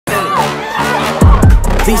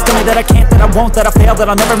Please tell me that I can't, that I won't, that I fail, that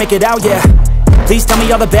I'll never make it out, yeah. Please tell me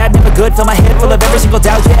all the bad, never good. Fill my head full of every single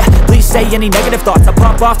doubt, yeah. Please say any negative thoughts. I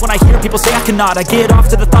pop off when I hear people say I cannot. I get off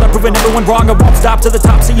to the thought of proving everyone wrong. I won't stop to the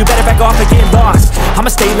top, so you better back off and get lost. I'ma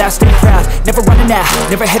stay loud, stay proud, never running out,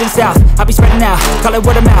 never heading south. I'll be spreading out, call it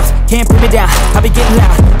word of mouth. Can't put me down, I'll be getting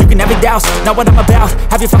loud. You can have your doubts, not what I'm about.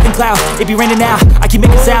 Have your fucking clout, it be raining now. I keep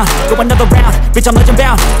making sound, go another round. Bitch, I'm legend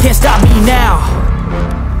bound, can't stop me now.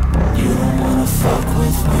 You don't wanna fuck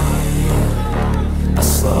with me. A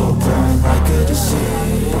slow burn like a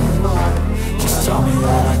disease. Just tell me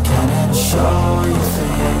that I can and I'll show